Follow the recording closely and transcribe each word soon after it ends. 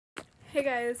Hey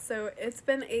guys, so it's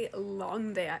been a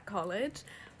long day at college,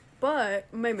 but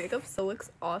my makeup still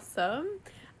looks awesome.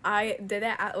 I did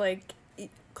it at like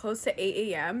close to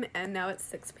 8 a.m. and now it's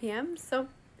 6 p.m. So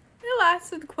it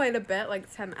lasted quite a bit,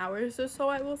 like 10 hours or so,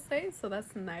 I will say. So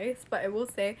that's nice. But I will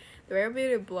say the Rare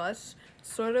Beauty blush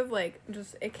sort of like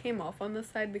it came off on the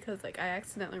side because like I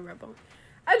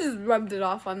just rubbed it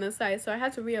off on the side, so I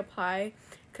had to reapply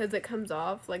because it comes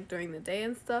off like during the day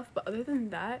and stuff. But other than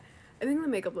that, I think the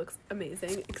makeup looks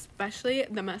amazing, especially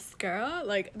the mascara,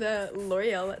 like the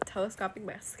L'Oreal telescopic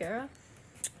mascara.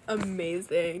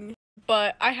 Amazing.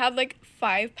 But I had like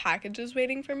 5 packages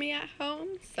waiting for me at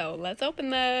home, so let's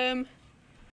open them.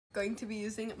 Going to be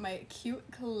using my cute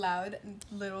Cloud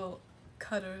little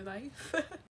cutter knife.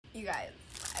 You guys,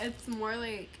 it's more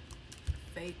like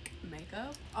fake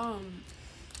makeup.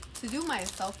 To do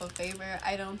myself a favor,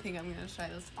 I don't think I'm gonna try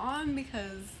this on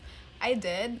because I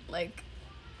did like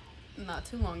not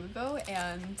too long ago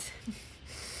and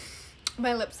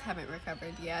my lips haven't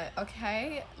recovered yet,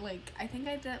 okay? Like, I think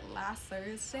I did it last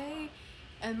Thursday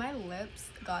and my lips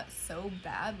got so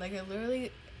bad. Like,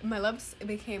 my lips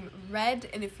became red.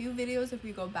 In a few videos, if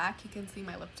you go back, you can see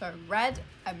my lips are red.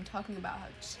 I'm talking about how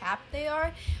chapped they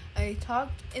are. I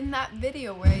talked in that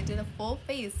video where I did a full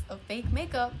face of fake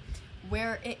makeup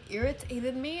where it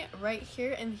irritated me right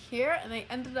here and here, and I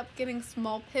ended up getting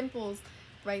small pimples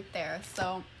right there.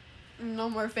 So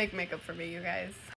no more fake makeup for me, you guys.